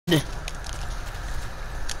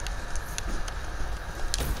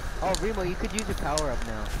Oh, Remo, you could use your power up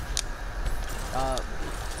now.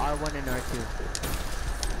 R1 and R2.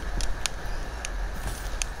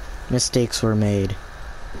 Mistakes were made.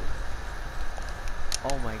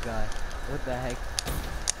 Oh my god. What the heck?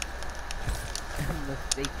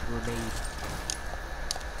 Mistakes were made.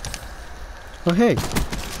 Oh hey.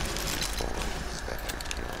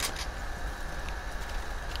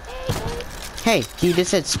 Hey, he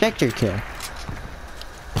just said Spectre kill.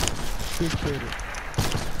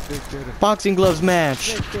 Boxing gloves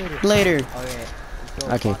match. Later.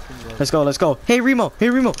 Okay. Okay, let's go. Hey Remo,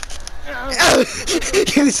 You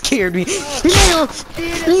scared me. Remo!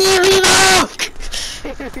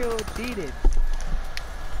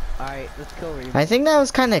 Alright, let's kill Remo. I think that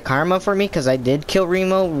was kind of karma for me because I did kill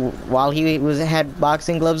Remo while he had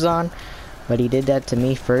boxing gloves on, but he did that to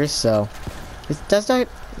me first. So, does that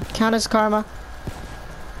count as karma?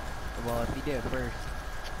 Well, if he did it first,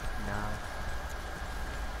 nah.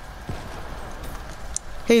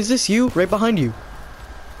 Hey, is this you? Right behind you.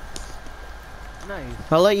 Nice.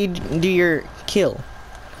 I'll let you do your kill.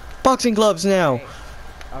 Boxing gloves now. Hey,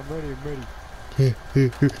 I'm ready.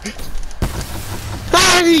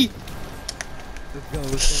 Hey!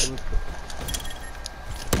 Let's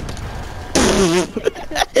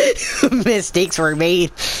go. Mistakes were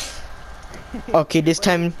made. Okay, this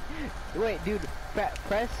time. Wait, dude.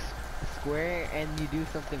 Press square and you do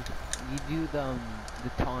something. You do the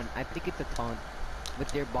taunt. I think it's a taunt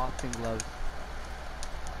with your boxing gloves.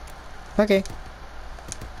 Okay.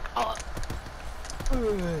 Oh.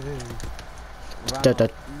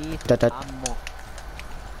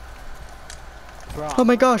 Oh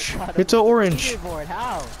my gosh, it's an orange.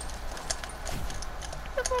 How?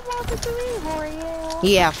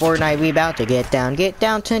 Yeah, Fortnite, we about to get down. Get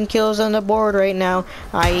down 10 kills on the board right now.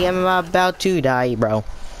 I am about to die, bro.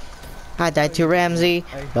 I died to Ramsey,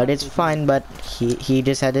 but it's fine, but he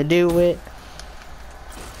just had to do it.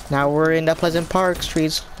 Now we're in the Pleasant Park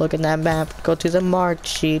streets. Look at that map. Go to the marked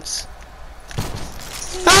sheets.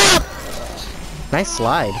 Ah! Nice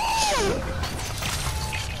slide.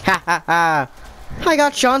 Ha ha ha. I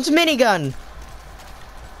got Sean's minigun.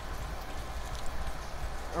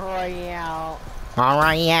 Royale.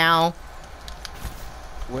 Alright, yeah.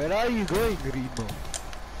 Where are you going, Remo?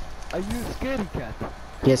 Are you a scaredy cat?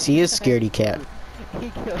 Yes, he is scaredy cat. He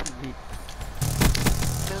killed me.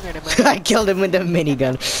 I killed him with the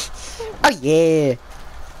minigun. Oh yeah.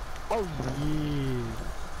 Oh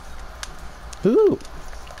yeah. Ooh.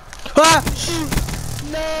 Ah!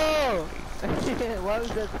 No! Why was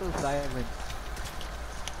that so silent?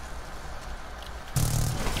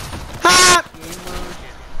 Ah!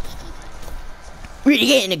 We're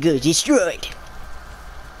getting the goods destroyed.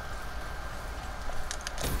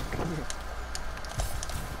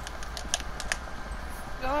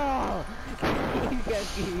 No! You guys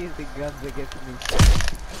can use the guns against me.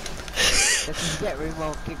 Let's get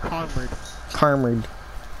remote, get karmered. Karmered.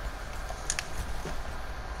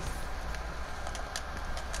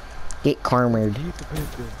 Get karmered.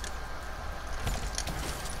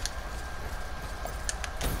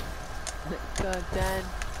 Content.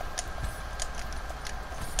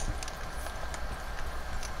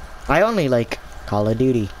 I only like Call of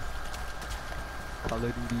Duty. Call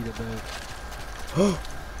of Duty the best. No.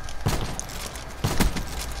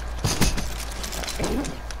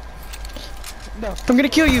 I'm gonna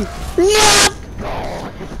kill you. No!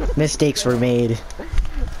 Mistakes were made.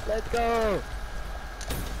 Let's go.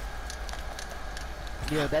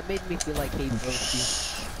 Yeah, that made me feel like hey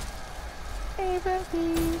broski. Hey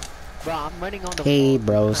broski. Bro, I'm running on the Hey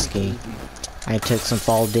wall. broski. I took some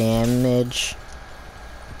fall damage.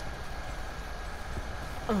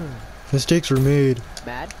 Mistakes were made.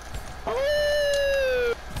 Mad?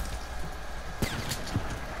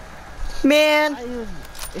 Man!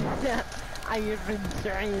 I am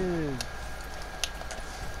insane.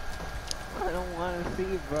 I don't want to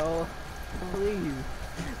see, bro. Please.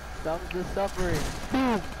 Stop the suffering.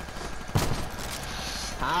 Boom.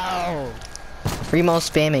 Ow. Remo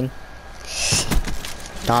spamming.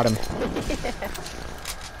 Got him.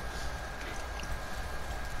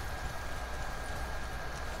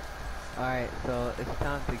 Alright, so it's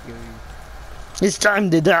time to kill you. It's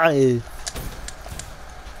time to die.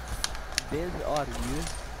 Biz or you?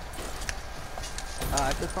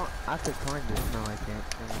 I could climb this. No, I can't.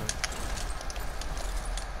 Never mind.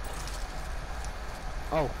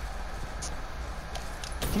 Oh.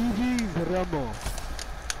 GG's Ramo.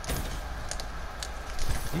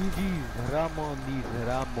 GG's Ramonis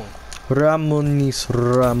Ramo. Ramonis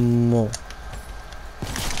Ramo.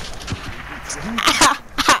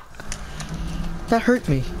 That hurt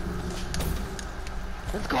me.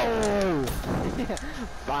 Let's go!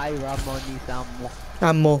 Bye, Ramon needs ammo.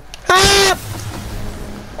 Ammo. Ah!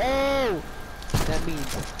 Oh! That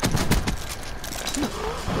means...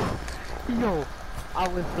 Yo! I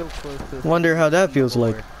was so close to... Wonder how that feels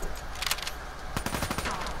like.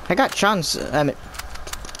 I got chance. I mean...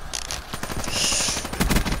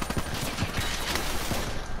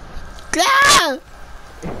 Ah!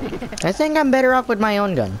 I think I'm better off with my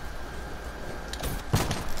own gun.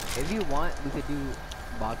 If you want, we could do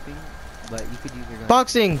boxing, but you could use your gun.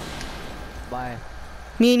 Boxing! Bye.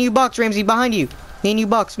 Me and you box, Ramsey, behind you. Me and you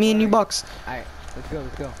box, me and you box. Alright, let's go,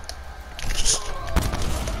 let's go.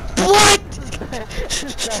 What?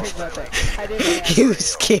 Sorry about that. I didn't You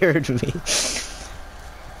scared me.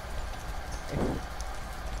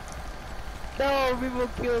 No, people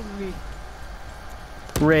killed me.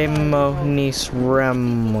 Remo nis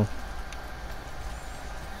Remo.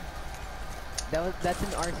 That's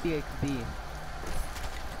an RCXD.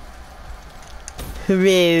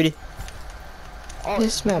 Rude. Oh,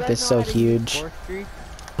 This you map guys is know so how to use huge. force streak?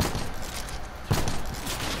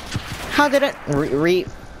 How did it?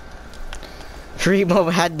 Remo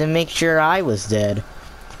had to make sure I was dead.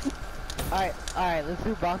 Alright, let's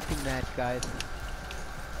do boxing match, guys.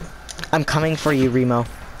 I'm coming for you, Remo.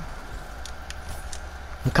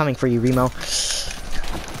 I'm coming for you, Remo.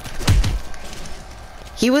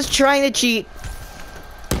 He was trying to cheat.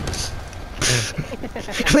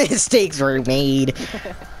 Mistakes were made.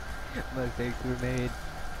 Mistakes were made.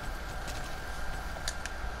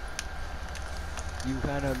 You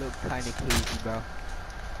kinda look kinda crazy, bro.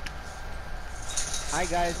 Hi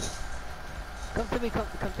guys. Come to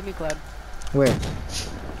me, Cloud. Where?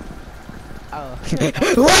 Oh.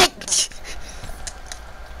 What?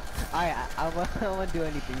 I won't do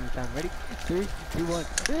anything this time. Ready? 3, 2, 1.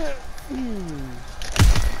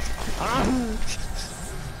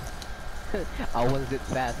 I wasn't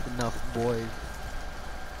fast enough, boys.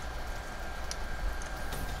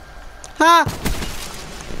 Ha!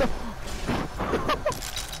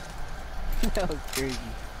 That was crazy.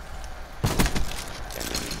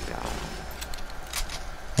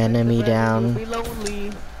 Enemy down. Be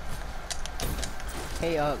lonely.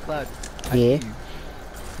 Hey, Cloud. I Yeah? see you.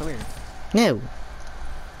 Come here. No.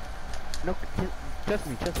 No, trust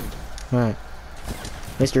me. Right.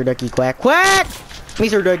 Mr. Ducky Quack Quack!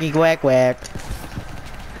 Mr. Ducky Quack Quack.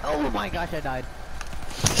 Oh my gosh, I died.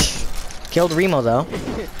 Killed Remo though.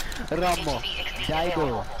 Ramo.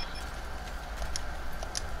 Daigo.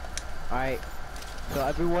 Alright. So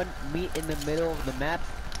everyone meet in the middle of the map.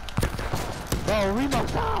 Oh, Remo,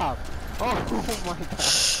 stop! Oh my god.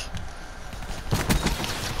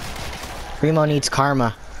 Remo needs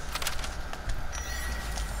karma.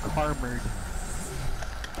 Karmered.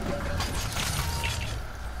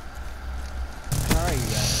 Sorry,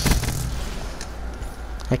 guys.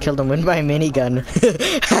 I killed him with my minigun.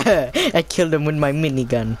 I killed him with my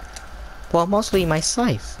minigun. Well, mostly my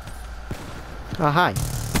scythe. Oh, hi.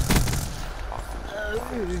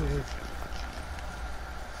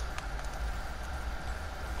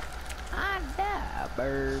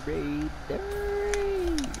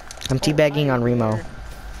 I'm teabagging on Remo.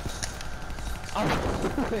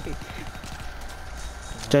 Oh, wait.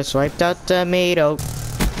 Just wiped out tomato.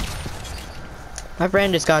 My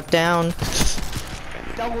friend just got down.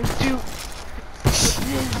 Double shoot.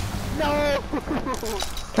 No.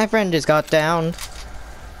 My friend just got down.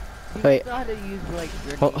 You Wait. know how to use, like,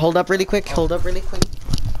 Hold up really quick. Hold up really quick.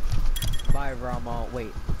 Bye, Ramo. Wait,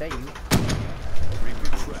 is that you?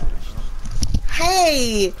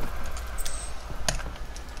 Hey!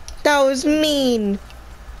 That was mean.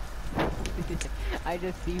 I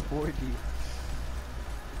just C4'd you.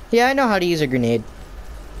 Yeah, I know how to use a grenade.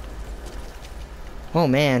 Oh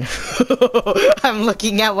man. I'm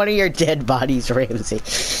looking at one of your dead bodies, Ramsey.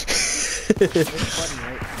 It's funny,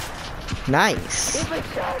 right? Nice. It's my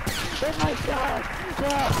shot! It's my shot!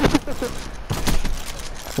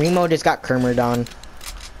 Remo just got Kermered on.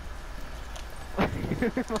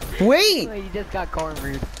 Wait! You just got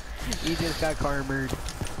karmered. You just got karmered.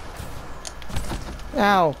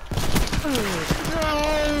 Ow.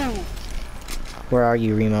 No! Where are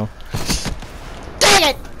you, Remo? Dang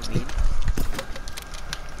it!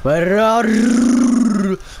 Where are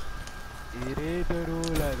you?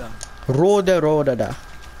 Roda da.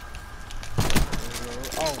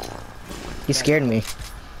 Oh. You scared me.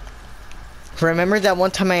 Remember that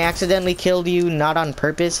one time I accidentally killed you, not on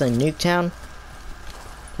purpose, in Nuketown?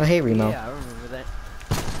 Oh, hey, Remo. Yeah, I remember that.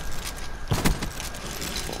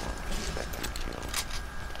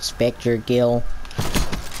 Spectre Gill.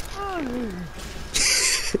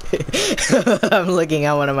 I'm looking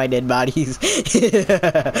at one of my dead bodies.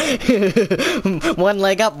 One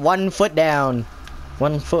leg up, 1 foot down.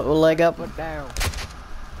 1 foot leg up. Put down.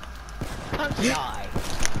 Die.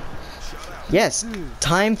 Yes,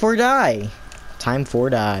 time for die. Time for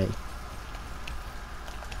die.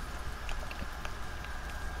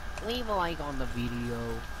 Leave a like on the video.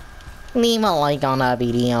 Leave a like on that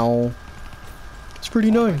video. It's pretty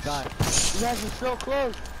Oh nice. my god. You guys are so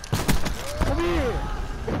close. Come here.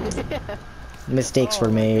 Mistakes were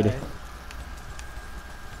Oh my made. God.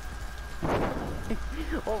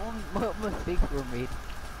 what mistakes were made?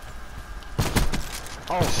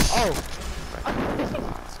 Oh.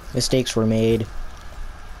 Mistakes were made.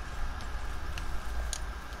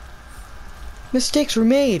 Mistakes were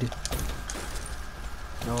made.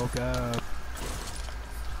 No cap.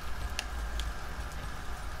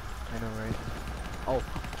 I know, right? Oh,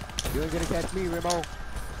 you ain't gonna catch me, Remo.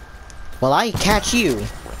 Well, I catch you.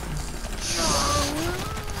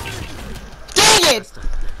 Dang it!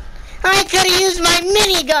 I could have used my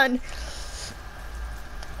minigun.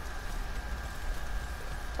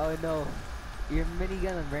 Oh no, your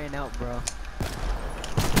minigun ran out, bro.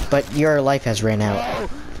 But your life has ran out. Oh,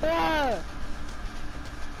 ah!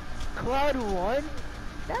 Cloud 1?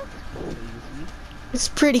 That's crazy. It's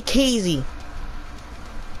pretty crazy.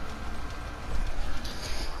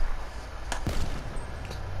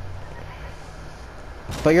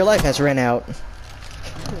 But your life has ran out.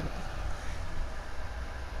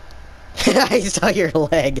 I saw your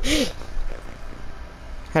leg.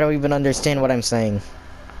 I don't even understand what I'm saying.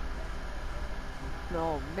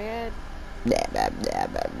 No, man. Yeah.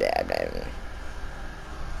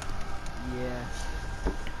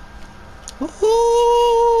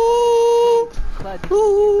 Cloud, did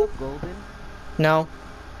you get up golden? No.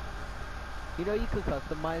 You know you could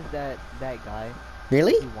customize that guy.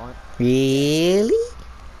 Really? If you want. Really?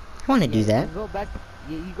 I want to do that. You go back.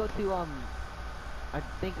 You go to I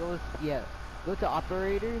think it was Go to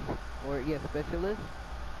operators or specialists,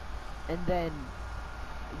 and then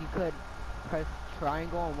you could press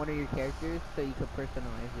triangle on one of your characters so you could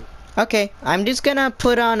personalize it. Okay, I'm just gonna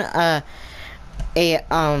put on a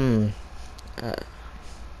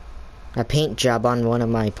paint job on one of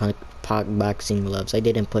my boxing gloves. I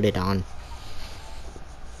didn't put it on.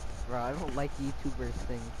 Bro, I don't like YouTubers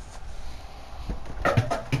things.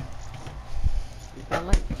 You sound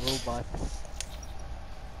like robots.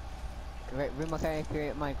 Right, Remo, can I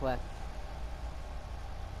create my class?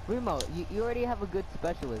 Remo, you already have a good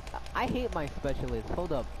specialist. I hate my specialist.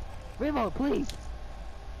 Hold up. Remo, please!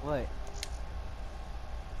 What?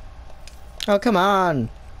 Oh, come on.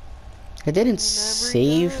 I didn't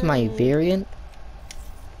save my variant.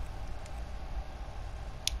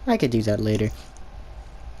 I could do that later.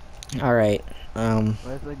 Alright,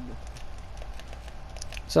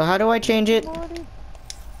 so how do I change it?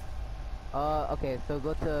 Okay, so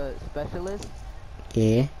go to specialist.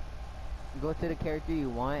 Yeah. Go to the character you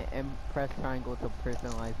want and press triangle to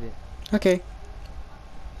personalize it. Okay.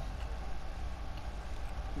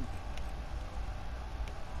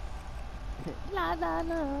 La la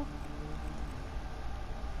la.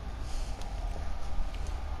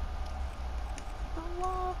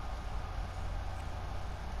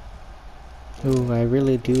 Ooh, I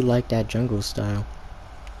really do like that jungle style.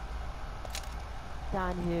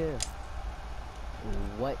 Down here.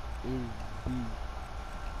 What is the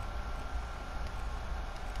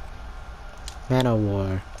Man of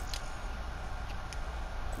War.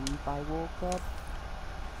 if I woke up?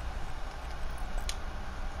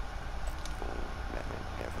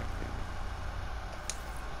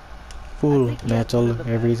 Full metal,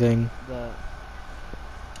 everything.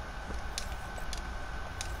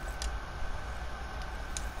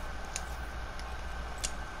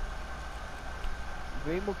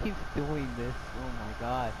 Rainbow keeps doing this. Oh my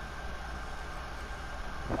god.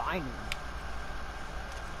 Finally.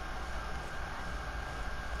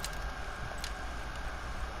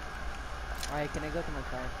 Alright, can I go to my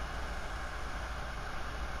car?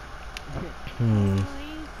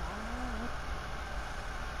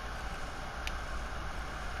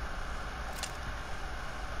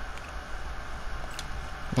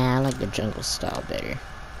 Nah, I like the jungle style better.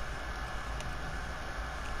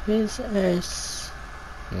 Is us?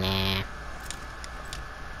 Nah.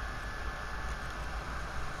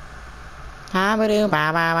 Habadoo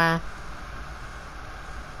ba ba ba.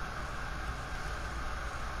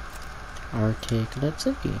 Arctic, let's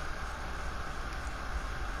see.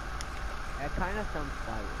 That kinda sounds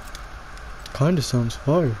fire. Kinda sounds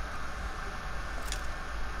fire.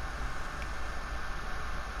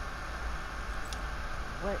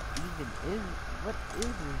 What is this? What the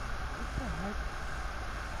heck?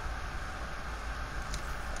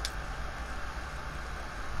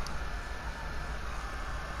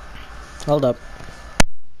 Hold up.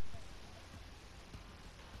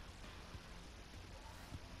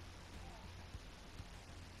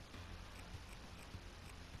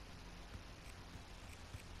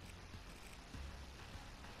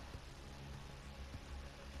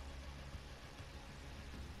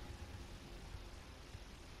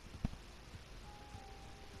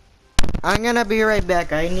 I'm gonna be right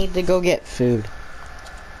back. I need to go get food.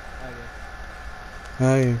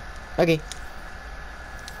 Okay. Okay.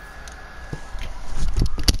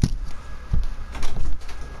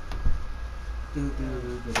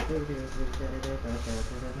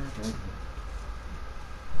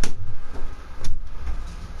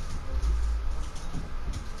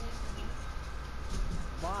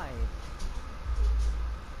 Why?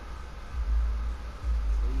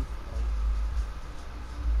 Please, oh.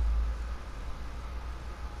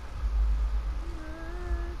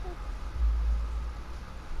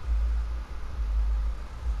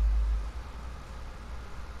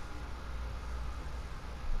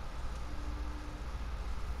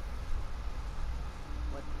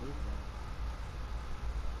 What is that? This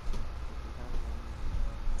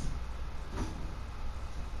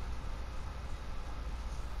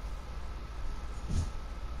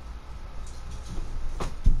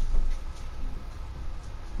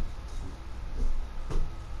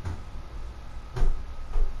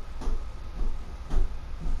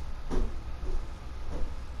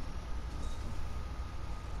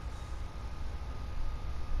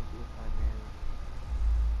is how do primary.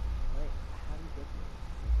 Wait, how do you get there?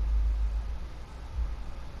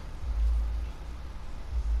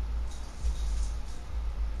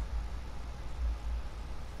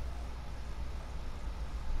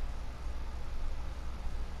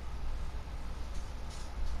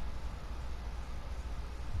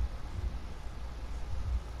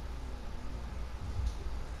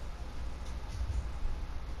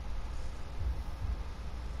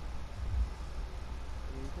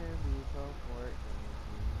 Reason we go for it.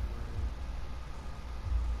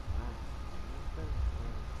 Wow.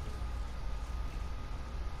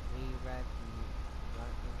 Hey, Ratty.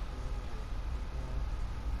 Got some food.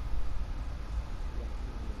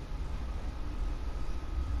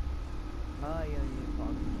 Oh, yeah, you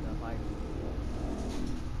talking stuff. I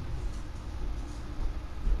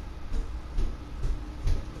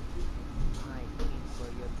came for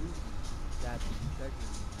your booty. That be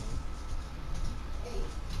treasuring, right?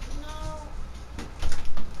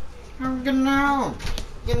 I'm gonna.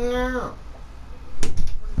 Gonna. No.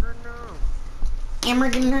 I'm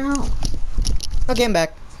gonna. Okay, I'm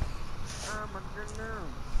back. I'm a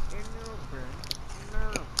gnome. In your brain.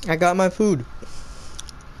 No. I got my food.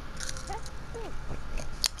 That's sick.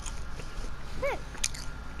 Sick.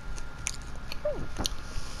 Sick.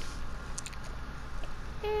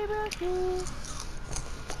 Ibushi.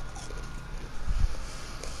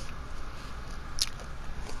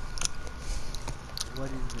 What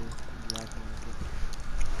is this exactly?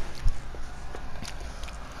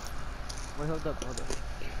 Wait, hold up, hold up.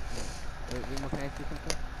 Wait, Remo, can I say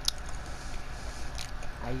something?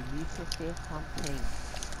 I need to say something.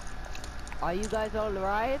 Are you guys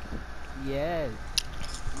alright? Yes.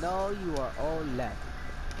 No, you are all left.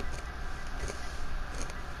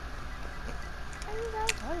 Are you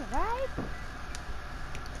guys alright?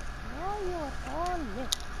 No, you are all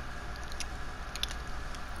left.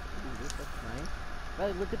 Ooh, this looks nice.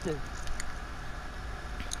 Right, look at this.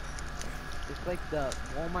 It's like the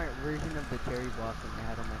Walmart version of the cherry blossom I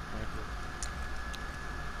had on my sniper.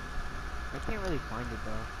 I can't really find it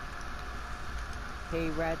though. Hey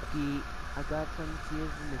Ratsky, I got some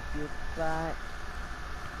seals in the field spot.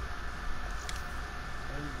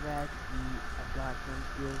 Hey Ratsky, I got some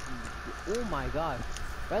seals in the field. Oh my gosh.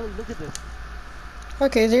 Riley, look at this.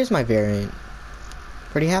 Okay, there's my variant.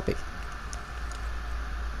 Pretty happy.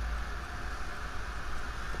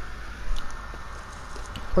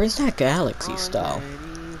 Where's that galaxy style?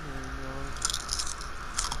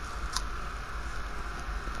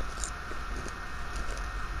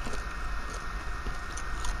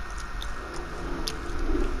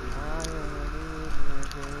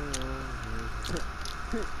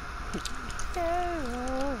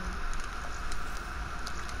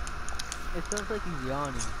 It sounds like he's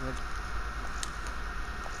yawning. Like,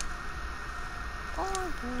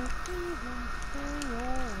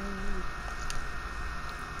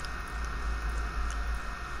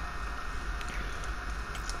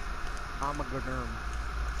 I'm a good worm.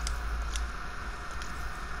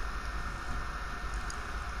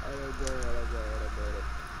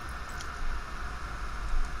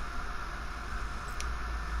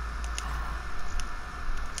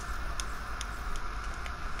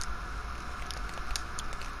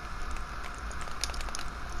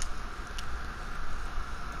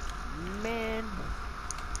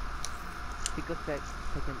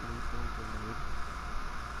 technically throw a grenade.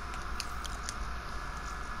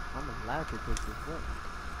 I'm allowed to take this way.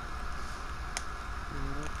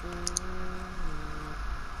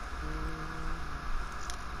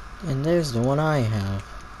 And there's the one I have.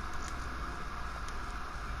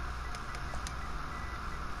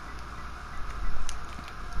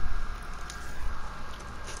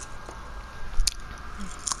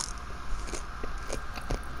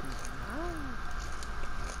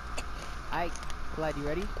 Alright, Clyde, you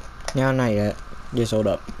ready? No, not yet. Just hold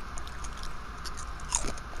up.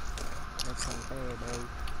 That's what I'm saying, bro.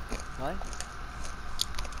 What?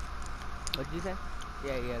 What'd you say?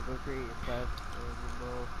 Yeah, go create your class.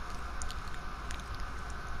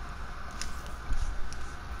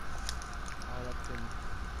 Alright, that's good.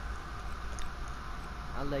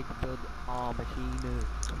 I like to build all machine.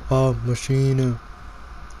 Oh, machine.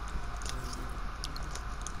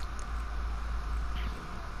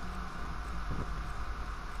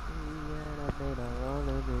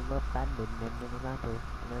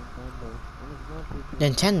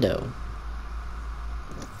 Nintendo.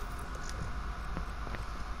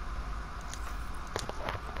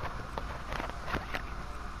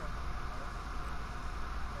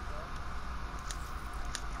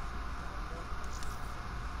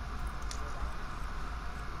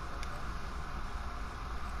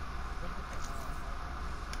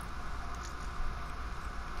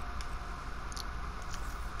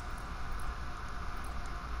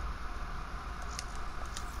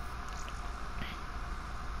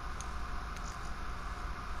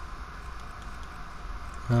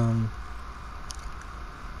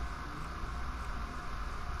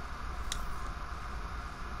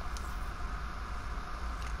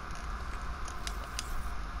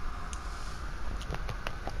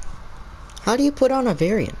 How do you put on a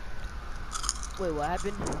variant? Wait, what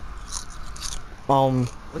happened?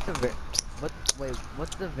 What's the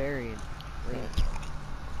what's the variant?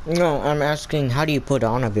 Wait, No, I'm asking how do you put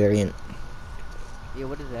on a variant? yeah,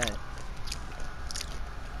 what is that?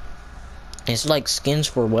 It's like skins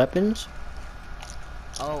for weapons.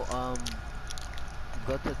 Oh,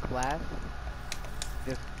 go to class.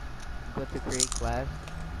 Just go to create class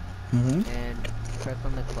Mm-hmm. and press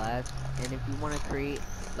on the class. And if you want to create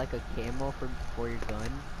like a camo for your gun,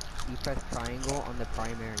 you press triangle on the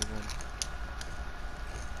primary one.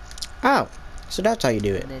 Oh, so that's how you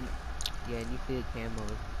do it. And then, yeah, and you see the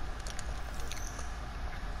camos.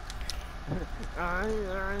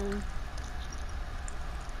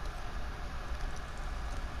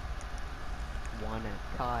 Wanna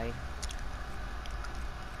Kai.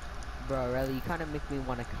 Bro, really, you kinda make me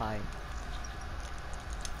wanna Kai.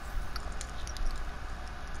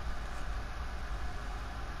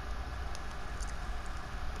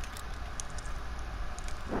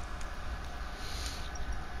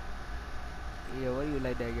 Yeah, what do you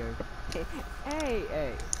like that girl?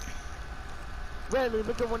 Hey. Riley,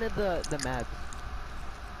 look at one of the maps.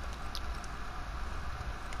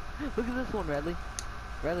 Look at this one, Riley.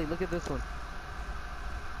 Riley, look at this one.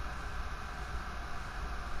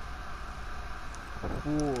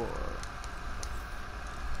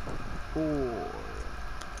 Four.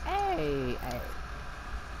 Hey.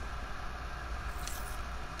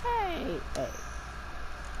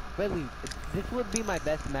 Riley, this would be my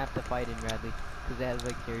best map to fight in, Riley. Because it has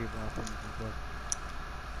like cherry blossoms and stuff.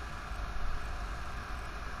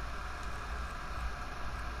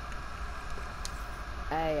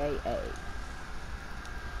 Hey.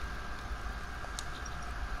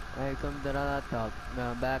 I come to the top,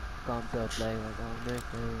 now back, come to play like on this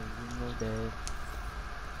day.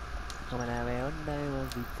 Coming out one day was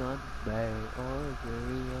the sun's bay, or it's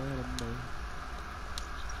very anime.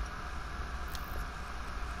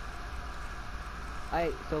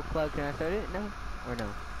 Alright, so Cloud, can I start it now? Or no?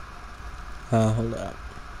 Hold up.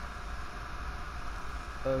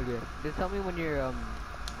 Okay. Just tell me when you're,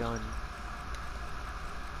 done.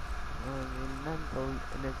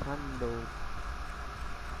 And it's handled.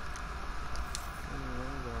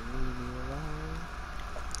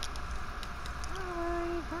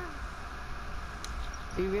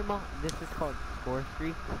 See, Remo, this is called score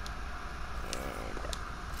streak. And,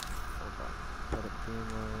 hold on. Put a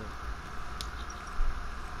camera.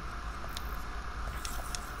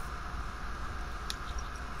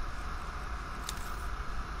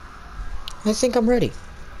 I think I'm ready.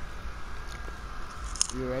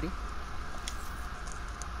 You ready?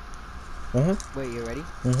 Wait, you ready?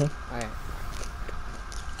 Alright.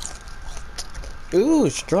 Ooh,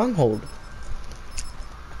 stronghold.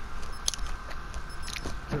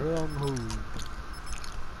 Stronghold.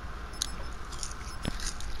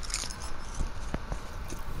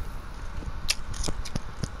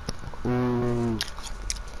 Ooh.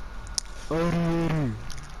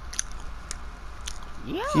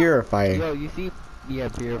 purifier. Yo, you see? Yeah,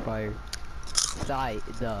 purifier.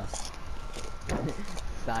 The.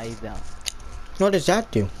 The. What does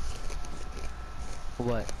that do?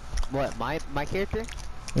 What? What? My character?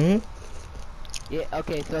 Hmm? Yeah.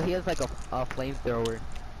 Okay, so he has like a flamethrower.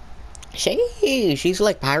 She's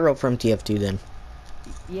like Pyro from TF2 then.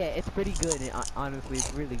 Yeah, it's pretty good. Honestly,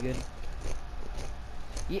 it's really good.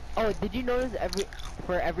 Yeah, oh, did you notice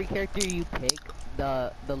for every character you pick,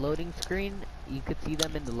 the loading screen, you could see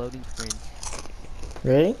them in the loading screen.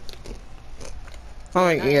 Really? Oh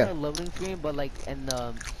Yeah, not in yeah. the loading screen, but like in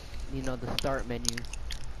the, the start menu.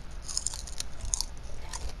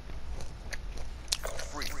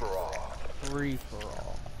 Free for all. Free for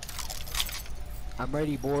all. I'm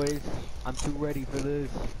ready, boys. I'm too ready for this.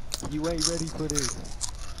 You ain't ready for this.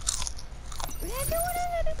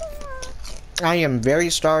 I am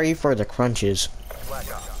very sorry for the crunches. Black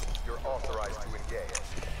Ops, you're authorized to engage.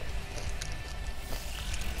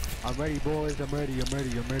 I'm ready, boys. I'm ready. I'm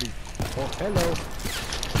ready. I'm ready. Oh, hello.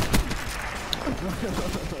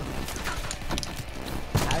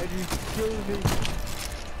 How did you kill me?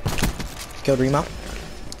 Killed Remo.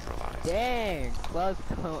 Dang, Cloud's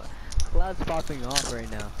popping off right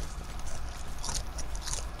now.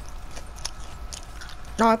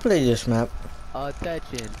 No, I played this map.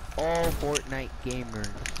 Attention, all Fortnite gamers.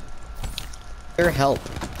 Your help.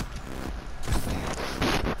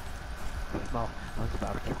 Well, I was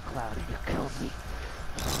about to kill Cloud and you killed me.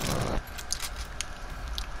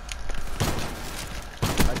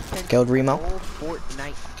 Attention, Killed Remo. all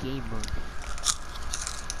Fortnite gamers.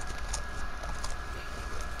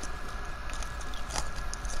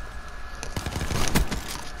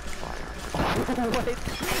 What?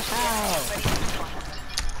 How?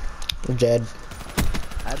 Dead.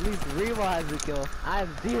 At least Remo has a kill. I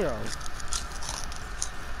have 0.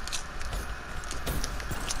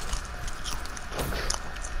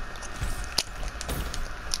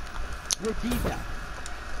 Vegeta.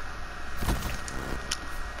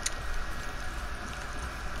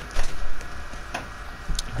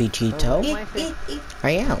 Vegito. Oh, my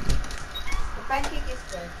I am. The pancake is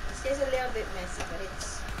good. It's just a little bit messy, but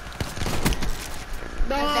it's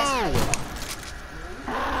No! the best by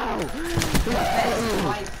far. Ow! The best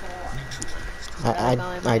by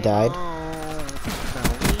far. I died.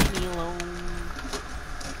 Leave me alone.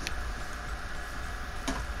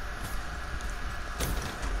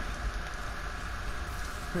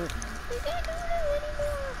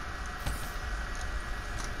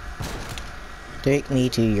 Take me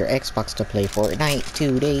to your Xbox to play Fortnite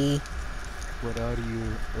today. What are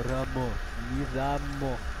you? Ramo. Ni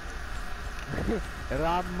Ramo.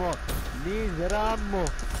 Ramo. Ni Ramo.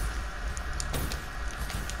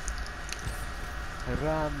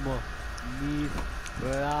 Ramo. Ni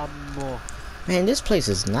Ramo. Man, this place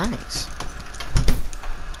is nice.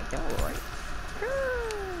 Alright.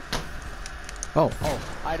 Oh, Oh,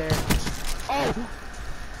 hi there. Oh!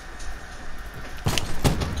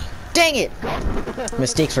 dang it!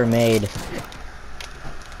 Mistakes were made.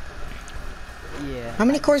 Yeah. How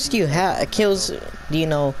many cores do you have? Kills? Do you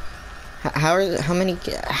know? How many?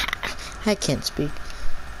 I can't speak.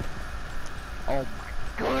 Oh my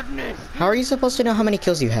goodness! How are you supposed to know how many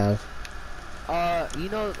kills you have? You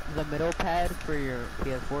know the middle pad for your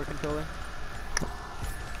PS4 controller?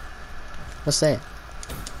 What's that?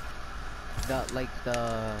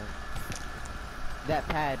 That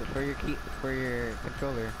pad for your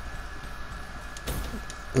controller.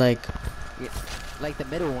 Like, Yeah, like the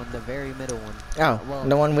middle one, the very middle one. oh, Well,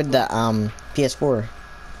 the one with the PS4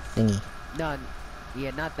 thingy. No,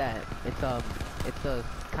 yeah, not that. It's a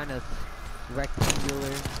kind of rectangular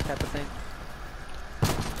type of thing.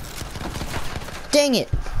 Dang it!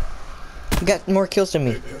 You got more kills than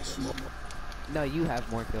me. No, you have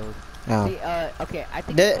more kills. Oh, See, okay, I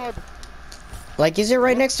think The- it's called. like, is it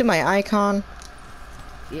right next to my icon?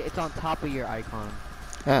 Yeah, it's on top of your icon.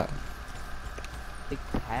 Oh, Big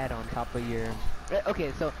pad on top of your.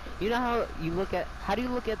 Okay, so you know how you look at? How do you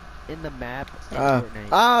look at in the map in Fortnite?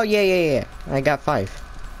 oh yeah. I got 5.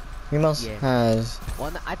 Remo's Yeah. has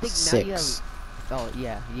Well, I think 6. now you have. Oh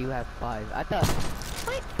yeah, you have 5. I thought.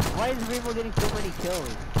 Why is Remo getting so many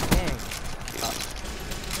kills? Dang.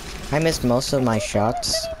 I missed most of my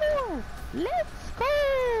shots. Remo, let's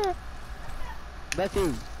go. That's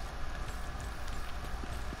you.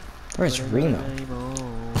 Where's Remo?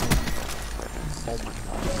 Oh my god.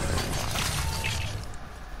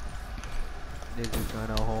 This is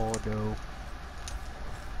gonna hold though.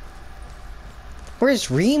 Where's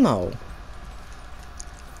Remo?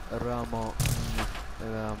 Ramo.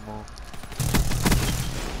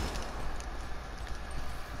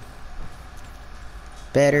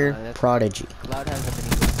 Better that's- Prodigy. Cloud has a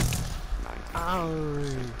minigun. Ow.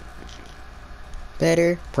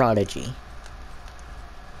 Better Prodigy.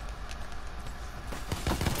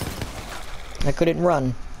 I couldn't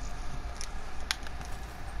run.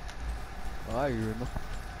 Oh, are you Remo?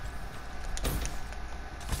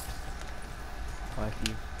 Oh, I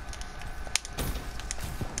see you.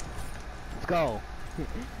 Let's go.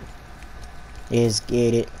 Is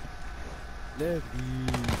get it. Left me.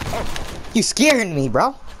 You scared me,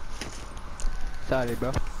 bro. Sorry,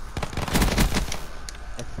 bro.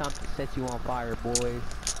 It's time to set you on fire, boys.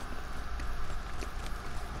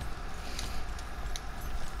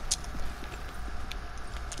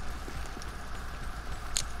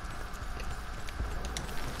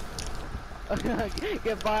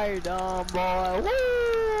 Get fired, boy.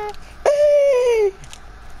 Woo!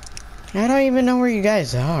 I don't even know where you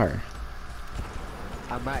guys are.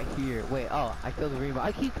 I'm right here. Wait, oh, I killed Remo.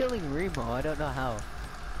 I keep killing Remo. I don't know how.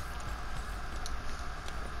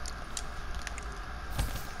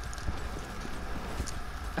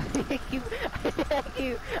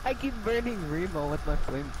 I keep burning Remo with my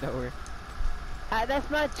flamethrower. That's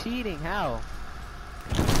not cheating. How?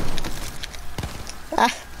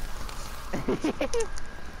 Ah.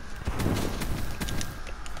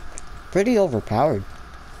 Pretty overpowered.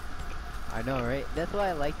 I know, right? That's why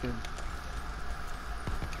I like him.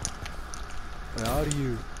 Where are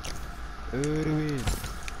you? Erwin.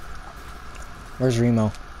 Where's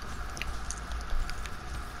Remo?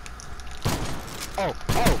 Oh!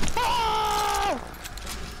 Oh!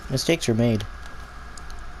 Mistakes were made.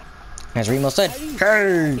 As Remo said, I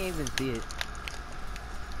can't hey! even see it.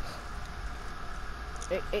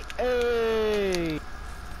 Hey, hey, hey!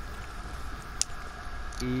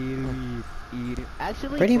 Eat it.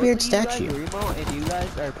 Actually, Pretty both weird of you guys, statue. Remo and you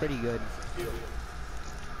guys are pretty good.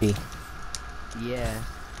 B. Yeah.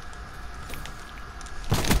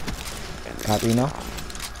 Got Remo.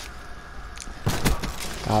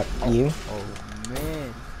 Got you. Oh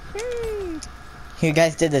man. You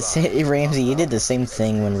guys did the same. Ramsey, you did the same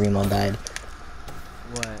thing when Remo died.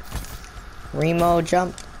 What? Remo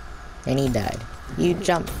jumped, and he died. You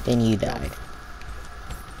jumped, and you died.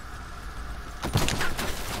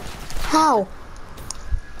 How?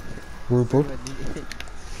 Where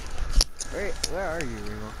are you,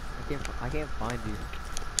 Remo? I can't find you.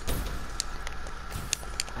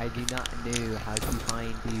 I do not know how to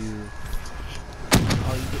find you.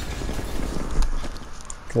 Oh, you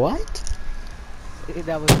What? did.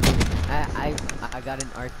 That was. I got an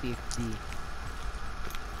RCXD.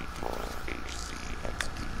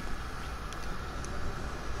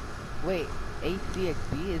 Wait,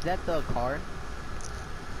 ACXD? Is that the car?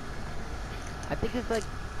 I think it's like.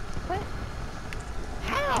 What?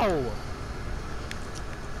 How?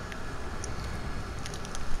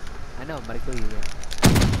 I know, I'm about to kill you again.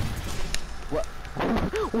 What?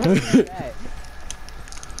 What is that?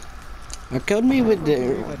 I killed me with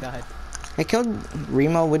Remo the. died. I killed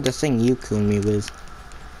Remo with the thing you killed me with.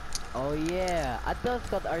 Oh yeah, I thought it's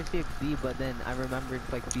called RCXD, but then I remembered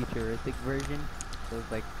it's like futuristic version. So it's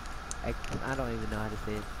like, I don't even know how to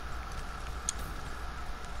say it.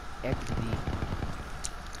 XD.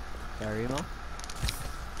 Sorry, Remo?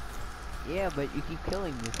 Yeah, but you keep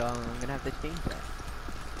killing me, so I'm gonna have to change that.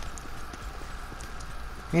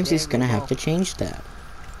 Ramsey's Dang, gonna Remo. have to change that.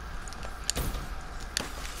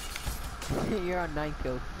 You're on 9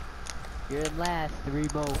 kills. You're in last,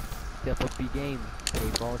 Remo. Step up your game. Stay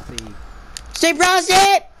ball save. Stay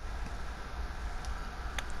frosted!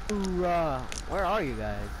 Hoorah! Where are you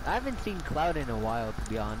guys? I haven't seen Cloud in a while, to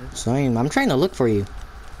be honest. Same. I'm trying to look for you.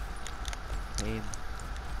 Same.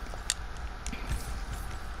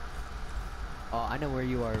 Oh, I know where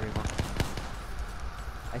you are, Remo.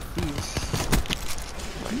 I see you.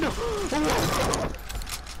 No!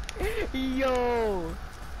 Yo!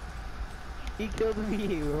 He killed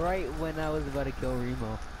me right when I was about to kill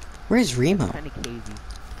Remo. Where's Remo? Kinda crazy.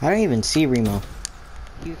 I don't even see Remo.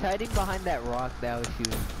 He was hiding behind that rock that I was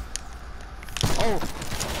shooting. Oh!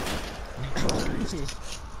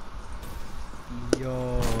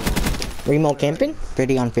 Yo! Remo camping?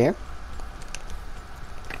 Pretty unfair.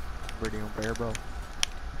 Pretty unfair, bro.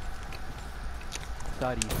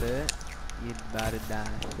 Sorry, sir. You about to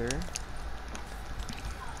die, sir.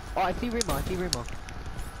 Oh, I see Remo. I see Remo.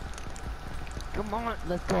 Come on,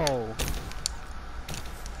 let's go.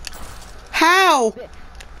 How?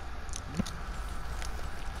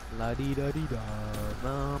 La di da di da,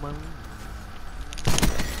 mama.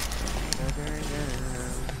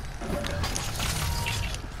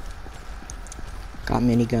 Got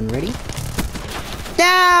minigun ready.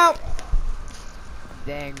 Now!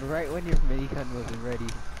 Dang, right when your minigun wasn't ready.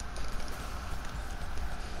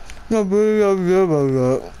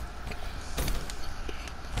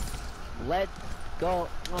 Let's go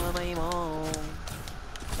on my own.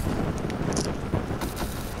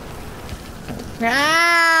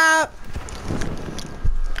 Ah!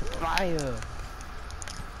 Fire.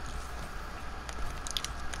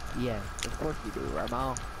 Yes, of course you do,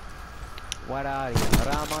 Ramon. What are you,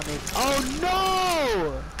 Ramon? Oh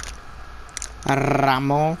no!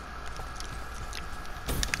 Ramon.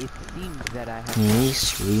 It seems that I have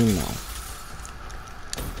Miss Reno.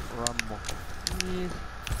 Ramon. Yes,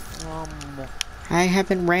 Ramon. I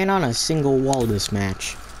haven't ran on a single wall this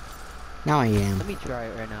match. Now I am. Let me try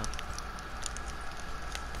it right now.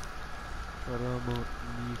 Ramon.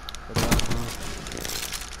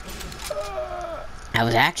 I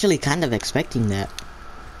was actually kind of expecting that.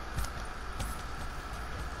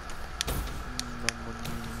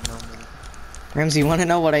 Ramsey, you want to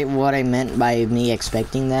know what I meant by me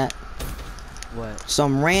expecting that? What?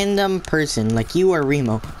 Some random person like you or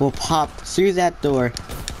Remo will pop through that door,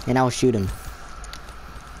 and I'll shoot him.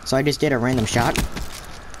 So I just did a random shot.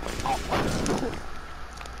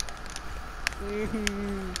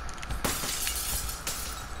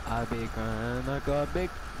 I be crying like a big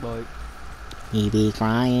boy. He be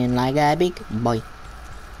crying like a big boy.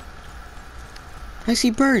 I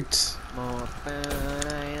see birds.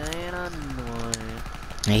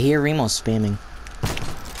 I hear Remo spamming.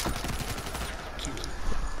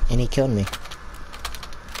 And he killed me.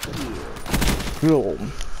 Yo.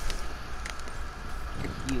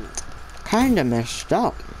 Kinda messed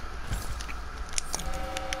up.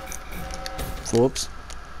 Whoops.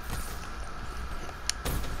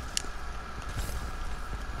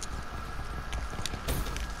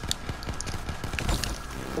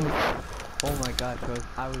 Oh my god, bro.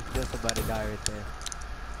 I was just about to die right there.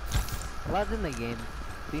 Cloud's in the game.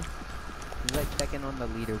 See? He's like second on the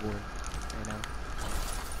leaderboard right now.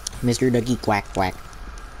 Mr. Ducky quack quack.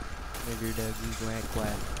 Mr. Dougie quack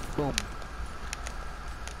quack. Boom.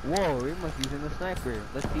 Whoa, Remo's using the sniper.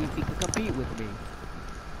 Let's see if he can compete with me.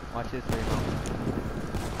 Watch this, Remo.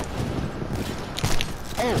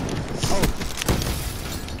 Oh!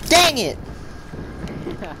 Dang it!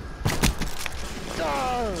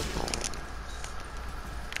 Oh!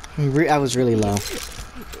 I was really low.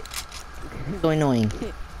 So annoying.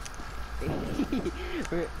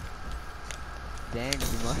 Dang, you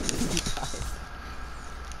must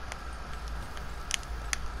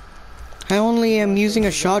be I only am using a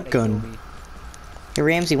They shotgun. kill me. Hey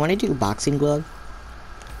Ramsey, wanna do boxing glove?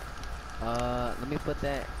 Let me put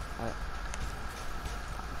that.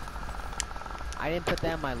 I didn't put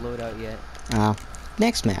that in my loadout yet.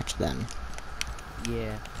 Next match then.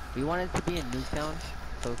 Yeah. We want it to be in Newtown,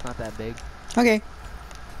 so it's not that big. Okay.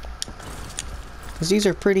 Cause these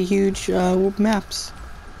are pretty huge maps.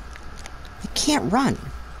 I can't run.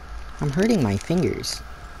 I'm hurting my fingers.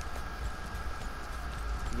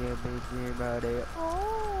 Yeah, baby, about it.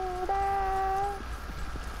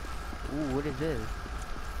 Ooh, what is this?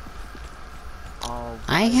 Oh,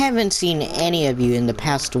 I haven't seen any of you in the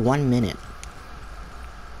past 1 minute.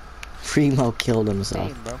 Remo killed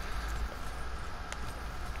himself. same, bro.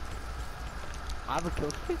 I have a kill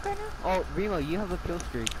streak right now? Oh, Remo, you have a kill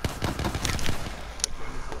streak.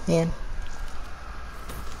 Man.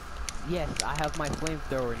 Yes, I have my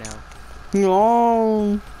flamethrower now.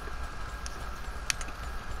 No.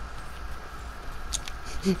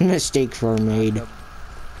 Mistakes were made.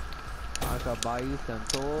 I could buy you some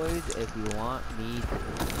toys if you want me to.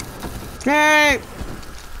 Hey!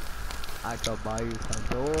 I could buy you some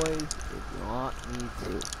toys if you want me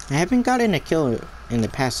to. I haven't gotten a kill in the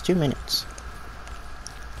past 2 minutes.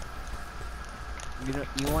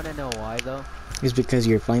 You wanna know why though? It's because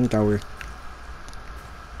you're a flamethrower.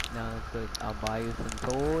 No, it's 'cause I'll buy you some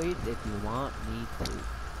toys if you want me to.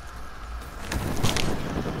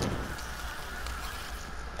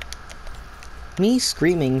 Me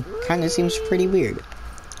screaming kinda seems pretty weird.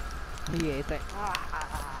 Yeah, it's like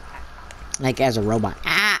Like as a robot.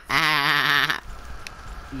 Ah, ah.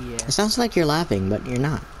 yeah. It sounds like you're laughing, but you're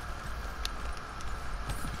not.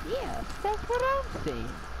 Yeah, that's what I'm saying.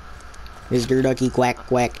 Mr. Ducky quack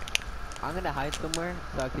quack. I'm gonna hide somewhere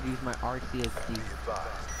so I could use my RCXD. Be advised.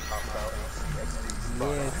 Hostile ACXD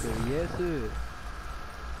spotted. Yes, sir. Yes, sir.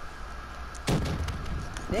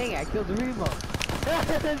 Dang, I killed the Remo.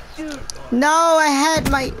 Shoot. No, I had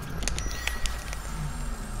my. Sorry,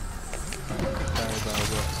 bro.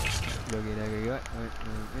 Go get that guy.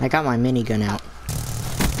 I got my minigun out.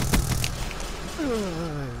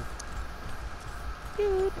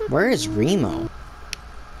 Where is Remo?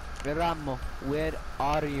 Ramo, where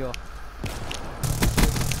are you?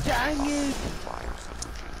 Dang it!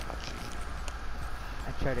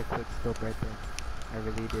 I tried a quick scope right there. I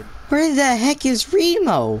really did. Where the heck is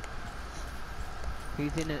Remo?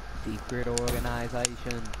 He's in a secret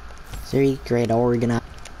organization. Secret organization.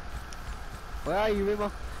 Where are you,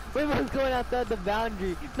 Remo? Remo's going outside the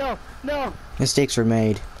boundary. No, no. Mistakes were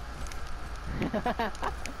made.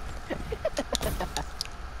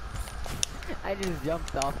 I just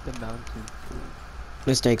jumped off the mountain.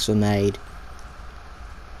 Mistakes were made.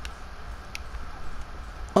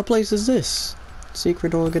 What place is this?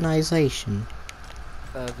 Secret organization.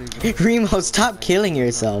 Remo, stop killing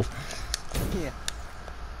yourself. Yeah.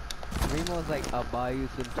 Remo's like, I'll buy you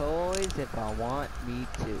some toys if I want me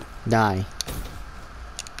to. Die.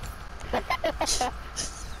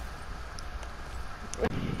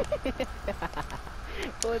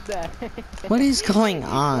 What the heck? What is going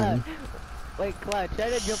on? Wait, Cloud, try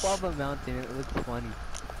to jump off a mountain. It looks funny.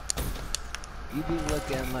 You be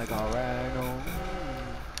looking like a rhino.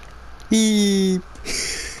 Beep.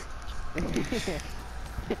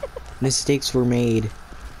 Mistakes were made.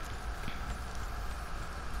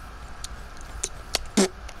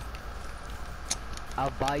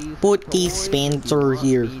 I'll buy you some Put the toys if you Spencer want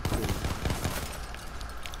here. me to.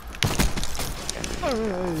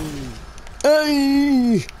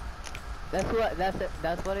 Hey! That's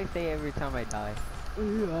what I say every time I die.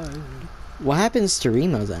 What happens to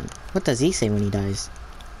Remo then? What does he say when he dies?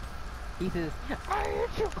 He says, I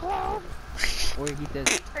hate you, Cloud. Or he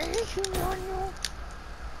says, I hate you, Nano.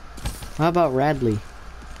 How about Radley?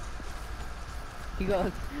 He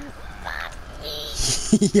goes,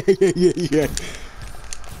 yeah.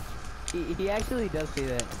 he actually does say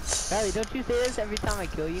that. Riley, don't you say this every time I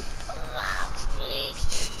kill you?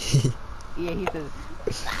 Yeah, he says.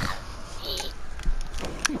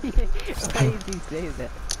 Why does he say that?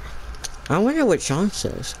 I wonder what Sean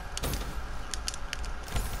says.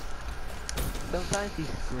 Sometimes he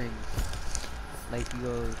screams. Like he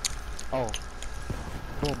goes, oh.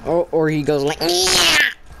 Boom. Or he goes like,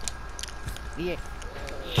 Yeah.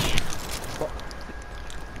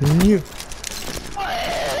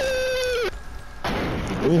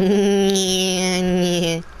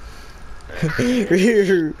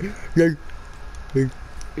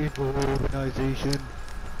 Evil organization.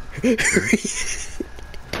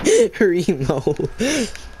 Remo.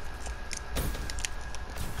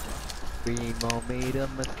 Remo made a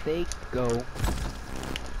mistake. Go.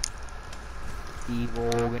 Evil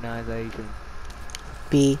organization.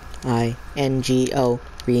 Bingo.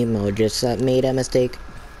 Remo just made a mistake.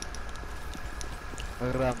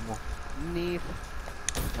 Ramo. Nif.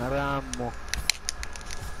 Ramo.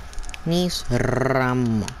 Nis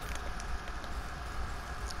Ramo.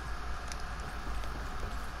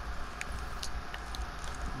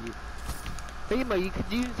 Remo, you could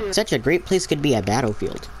use it. Such a great place could be a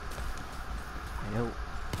battlefield. I know.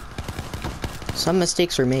 Some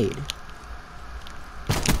mistakes were made.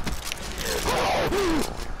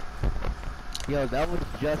 Yo, that was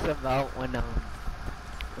just about when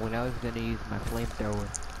I was gonna use my flamethrower.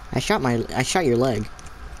 I shot your leg.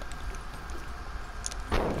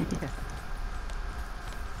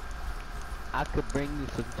 I could bring you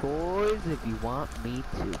some toys if you want me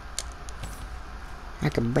to. I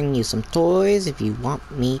can bring you some toys if you want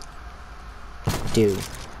me to.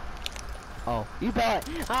 Oh, you bet.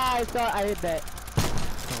 Ah, I thought I hit that.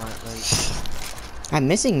 Come on, wait. I'm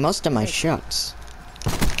missing most of my shots.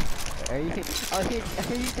 Are you trying to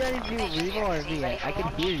do Remo or me? I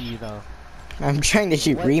can hear you though. I'm trying to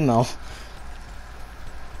shoot What? Remo.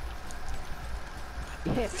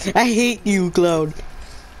 I hate you, Cloud.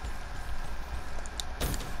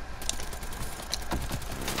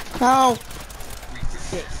 Oh,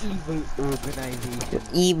 The evil organization.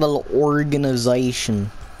 evil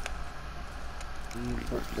organization.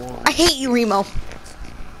 Evil I hate you, Remo.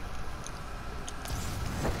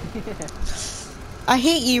 I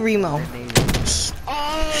hate you, Remo. organization.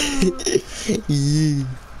 Oh! Yeah.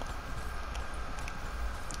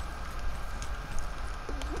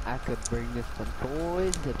 I could bring you some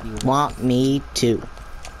toys if you Want me to?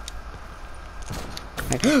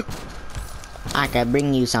 I could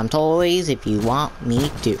bring you some toys if you want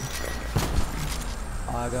me to.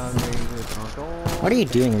 I gotta bring you some toys. What are you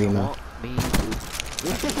doing, if you Remo? want me to.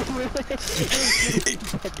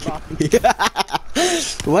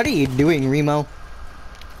 What are you doing, Remo?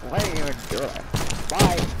 What are you doing?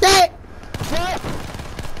 Why? Ah! What?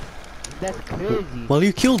 That's crazy. Well,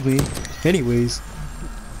 you killed me. Anyways.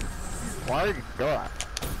 Why are you doing?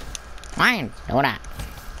 Fine, do that.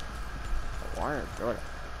 Why are you doing?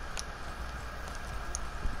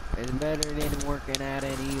 It's better than working at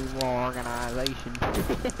an evil organization.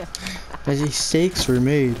 Mistakes were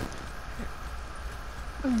made.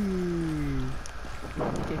 Yeah,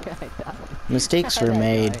 I died. Mistakes How'd were I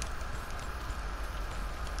made. die?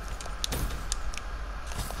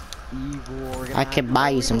 Evil organized. I can buy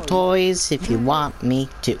you some toys if you want me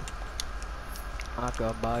to. I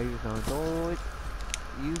can buy you some toys.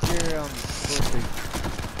 Use your groceries.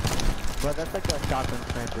 But that's like a shotgun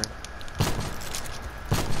sniper.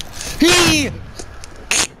 Hee!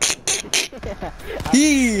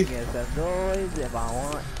 Hee! Get some toys if I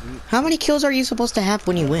want. How many kills are you supposed to have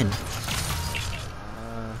when you win?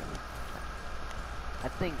 I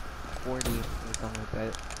think 40 or something like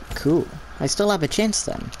that. Cool. I still have a chance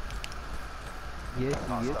then. Yes,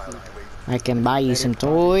 yes. I can buy you some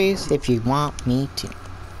toys if you want me to.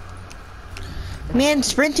 Man,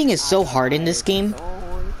 sprinting is so hard in this game.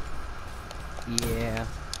 Yeah.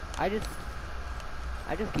 I just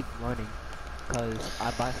keep running. Cause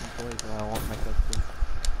I buy some toys and I want myself to.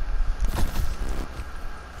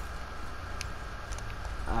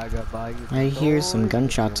 I gotta buy you some I hear some toys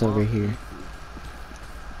gunshots if you over want here. me to.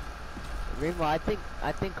 Rainbow, I think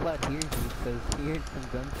Cloud hears you because he heard some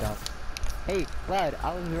gunshots. Hey, Cloud,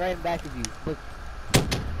 I was right in back of you. Look.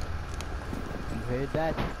 You heard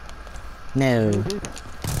that? No.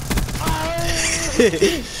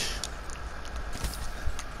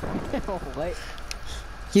 What?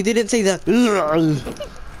 You didn't say that.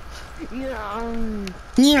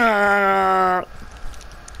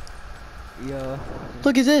 Yo.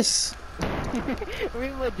 Look at this.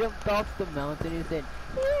 Rainbow jumped off the mountain and said,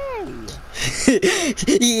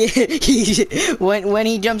 Yeah, when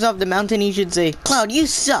he jumps off the mountain, he should say, "Cloud, you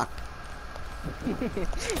suck."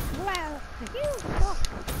 "Wow, you suck."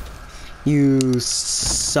 You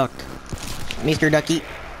suck, Mr. Ducky.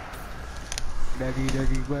 Ducky,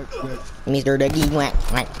 quack, quack. Mr. Ducky, quack,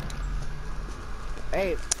 quack.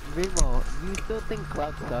 Hey, Rainbow, you still think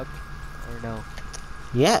Cloud sucks? Or no?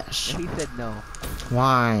 Yes. He said no.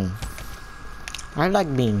 Why? I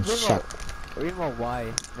like being Rainbow, sucked. Rainbow,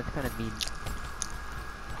 why? That's kind of mean.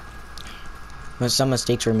 But some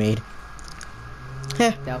mistakes were made.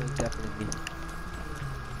 Heh. That was definitely mean.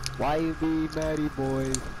 Why you be Matty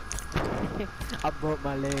boys? I broke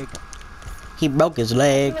my leg. He broke his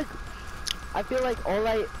leg. I feel like all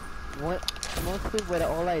I want, mostly what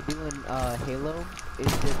all I do in Halo is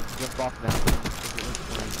just jump off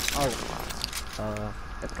mountains. Oh,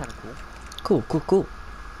 that's kind of cool. Cool.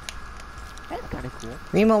 That's kind of cool.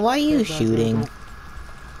 Remo, why are you shooting?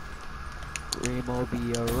 Remo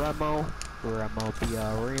be a Remo. Remo be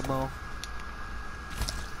a Remo.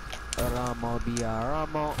 Remo be a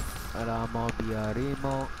Remo. Remo be a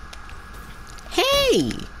Remo.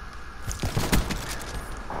 Hey!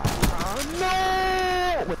 Oh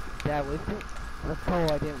no! Did I waste it? Oh,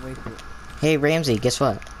 I didn't waste it. Hey, Ramsey, guess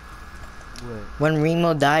what? What? When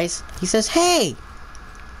Remo dies, he says, "Hey!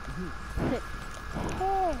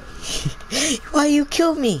 Why you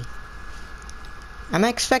killed me?" I'm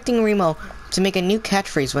expecting Remo to make a new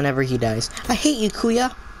catchphrase whenever he dies. I hate you,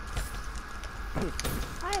 Kuya. I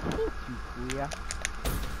hate you, Kuya.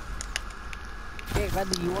 Hey,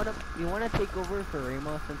 Bradley, you wanna take over for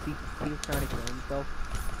Remo since he's trying to kill himself?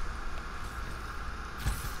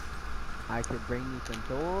 I could bring you some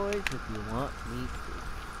toys if you want me to.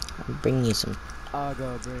 I'll bring you some I'll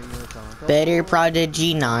go bring you some toys. Better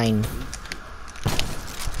Prodigy 9.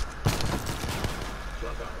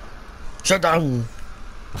 Shut down.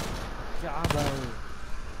 Jabba.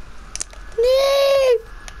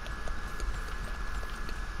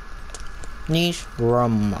 Niche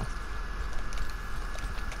rum.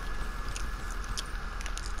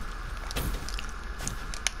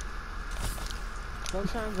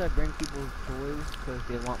 Sometimes I bring people toys because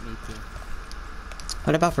they want me to.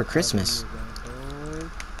 What about for Christmas?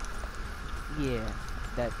 Yeah,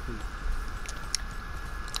 that too.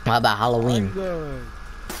 What about Halloween?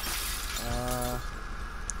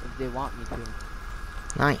 If they want me to.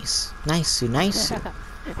 Nice.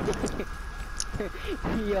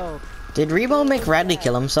 Yo. Did Remo make Radley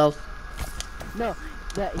kill himself? No,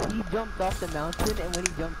 that he jumped off the mountain, and when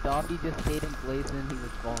he jumped off, he just stayed in place and he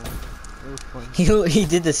was falling. It was funny. He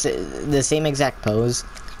did the same exact pose.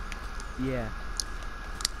 Yeah.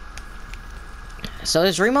 So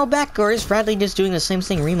is Remo back, or is Bradley just doing the same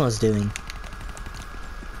thing Remo's doing?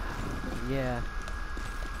 Yeah.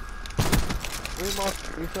 Remo,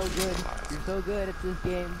 you're so good. You're so good at this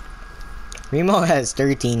game. Remo has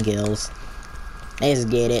 13 kills. Let's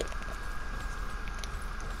get it.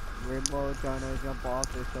 Remo trying to jump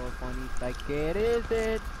off is so funny. Like, it is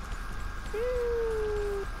it.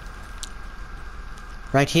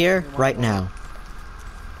 Right here, right now.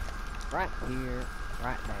 Right here,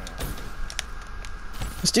 right now.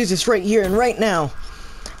 Let's do this right here and right now.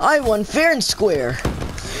 I won fair and square.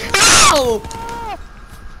 Ow!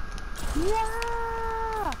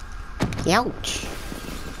 Yeah! Ouch.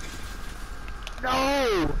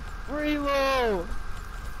 No! Remo!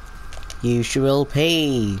 You will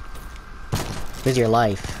pay with your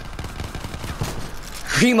life.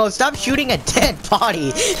 Remo, stop shooting a dead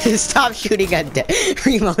body. Stop shooting a dead.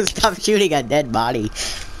 Remo, stop shooting a dead body.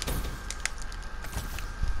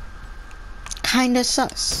 Kinda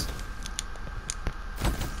sus.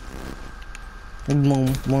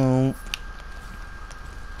 Boom, boom.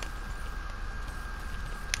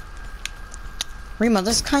 Remo,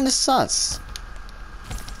 that's kinda sus.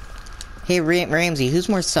 Hey, Ramsey, who's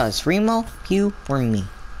more sus? Remo, you, or me?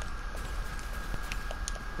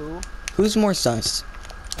 Who? Who's more sus?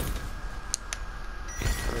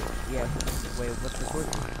 Yeah. Wait, what's the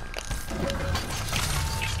question?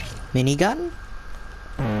 Minigun?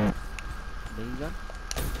 Minigun?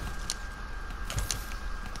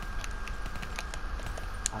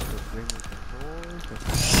 I could bring you controls.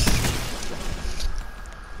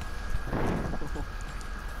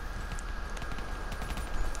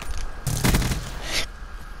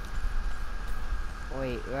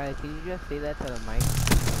 Wait, right, can you just say that to the mic?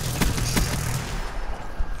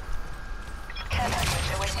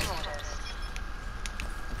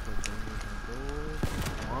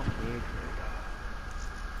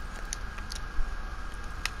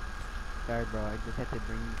 Sorry bro, I just had to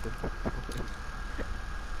bring you some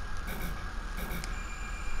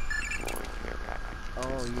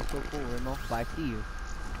Oh, you're so cool, Remo. Well, I see you.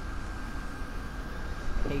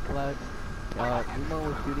 KuyaCloud. Remo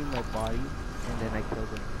was shooting my body, and then I killed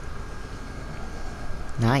him.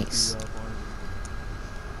 Nice.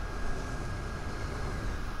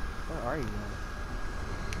 Where are you now?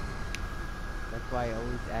 That's why I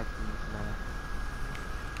always act in this map.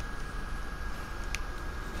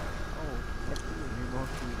 Oh, that's you, Remo.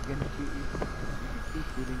 He's gonna shoot you. He's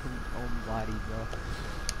shooting his own body, bro.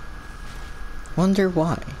 Wonder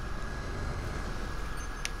why.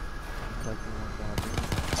 Like you want that.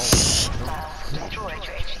 Destroyed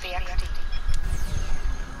your HVXD.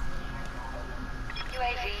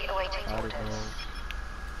 UAV awaiting orders.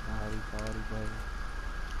 Sorry, bro.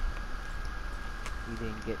 We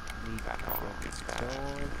didn't get me back on me.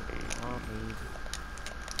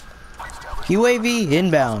 UAV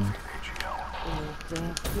inbound.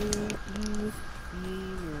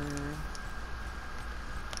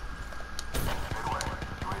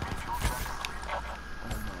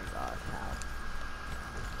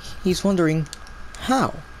 He's wondering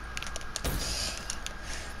how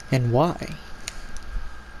and why.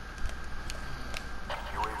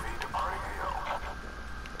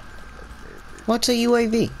 What's a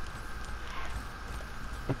UAV?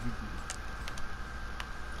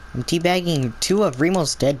 I'm teabagging 2 of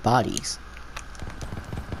Remo's dead bodies.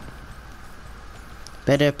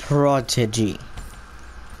 Better prodigy.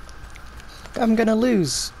 I'm gonna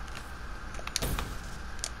lose.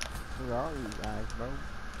 Where are you guys, bro?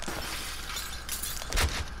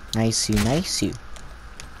 Nice you, nice you.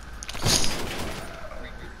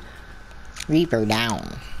 Reaper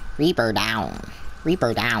down. Reaper down.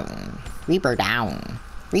 Reaper down. Reaper down.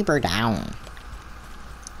 Reaper down.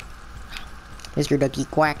 Mr. Ducky,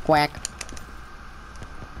 quack, quack.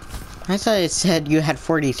 I thought it said you had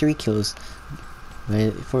 43 kills.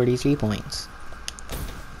 With 43 points.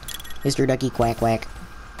 Mr. Ducky, quack, quack.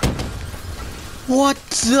 What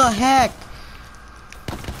the heck?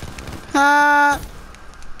 Ah!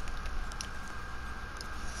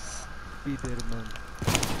 Be dead, man.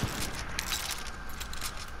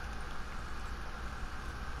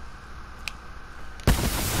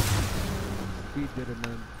 Be dead,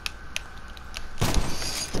 man.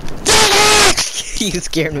 You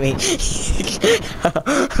scared me. You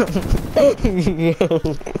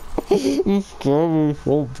scared me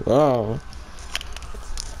so bad.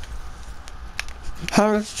 I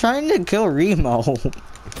was trying to kill Remo.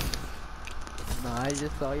 Nah, I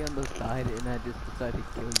just saw you on the side and I just decided to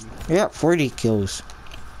kill you. You got 40 kills.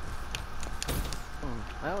 Oh,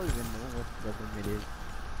 I don't even know what weapon it is.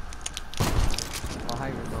 Oh, hi,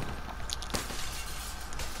 Remo.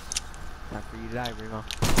 Time for you to die, Remo.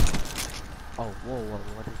 Oh, whoa,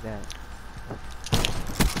 what is that?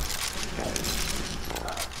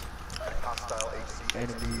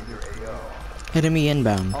 Enemy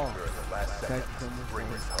inbound. Oh, guys,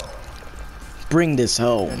 Bring this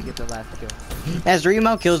gotta home. get the last kill. As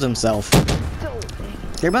Remo kills himself.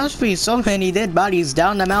 There must be so many dead bodies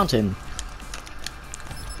down the mountain.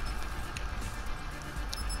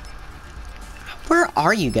 Where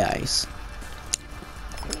are you guys?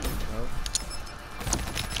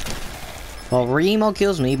 Well, Remo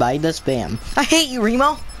kills me by the spam. I hate you,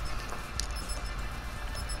 Remo!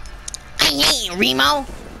 I hate you, Remo!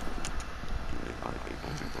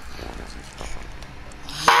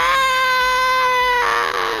 Ah!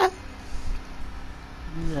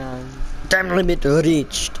 Time limit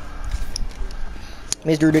reached.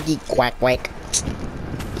 Mr. Ducky, quack quack.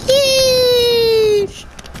 Yeesh.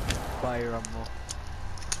 Bye, Rumble.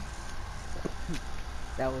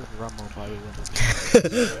 That was Rumble, by the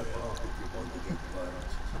way.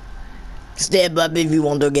 Step up if you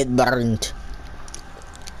want to get burnt.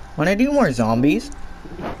 Wanna do more zombies?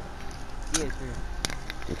 Yeah, sure.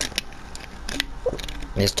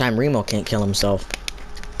 This time Remo can't kill himself.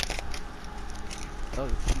 Oh,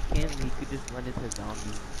 he can. He could just run into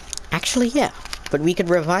zombies. Actually, yeah. But we could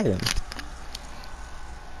revive him.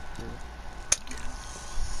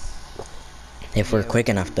 If we're Yeah, quick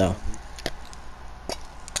we enough, can though.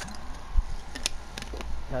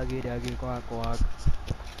 Doggy, doggy, quack, quack.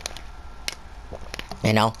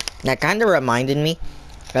 You know, that kind of reminded me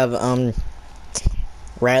of,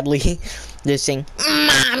 Radley just saying,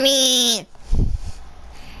 Mommy!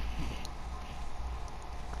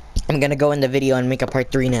 I'm gonna go in the video and make a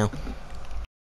part 3 now.